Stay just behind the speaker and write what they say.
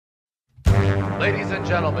Ladies and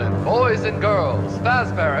gentlemen, boys and girls,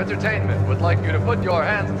 Fazbear Entertainment would like you to put your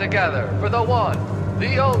hands together for the one,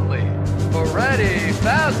 the only, Freddy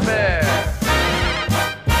Fazbear!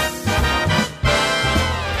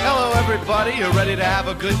 Hello everybody, you ready to have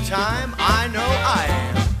a good time? I know I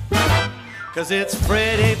am. 'Cause it's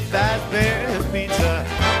Freddy Fazbear's Pizza.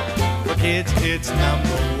 For kids, it's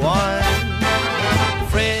 #1.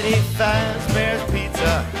 Freddy Fazbear's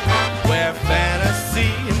Pizza, where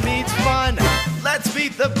fantasy meets fun. Let's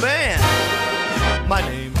meet the band. My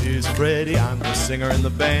name is Freddy, I'm the singer in the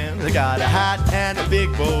band. I got a hat and a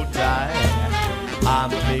big bow tie.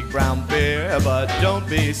 I'm a big brown bear, but don't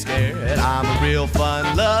be scared. I'm a real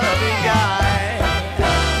fun-loving guy.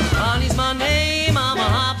 Bonnie's my name, I'm a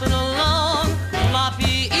hopping along.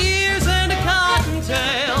 Floppy ears and a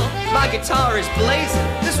cottontail. My guitar is blazing,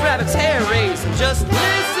 this rabbit's hair raising. Just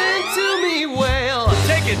listen to me wail.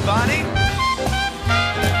 Take it, Bonnie.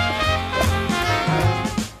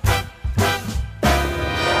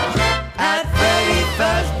 At Freddy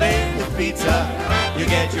Fazbear's Pizza, you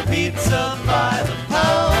get your pizza by the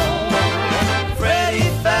pound. Freddy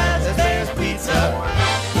Fazbear's Pizza,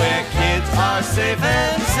 where kids are safe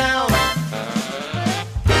and sound.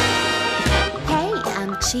 Hey,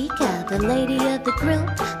 I'm Chica, the lady of the group.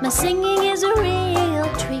 My singing is a real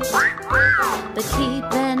treat. But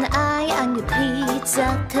keep an eye on your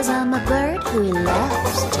pizza, 'cause I'm a bird who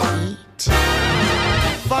loves to eat.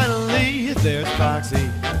 Finally, there's Foxy,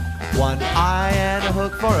 one eye and a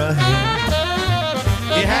hook for a hand.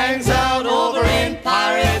 He hangs out over in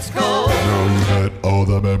Pirate's Cove. Now you met all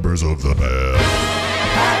the members of the band.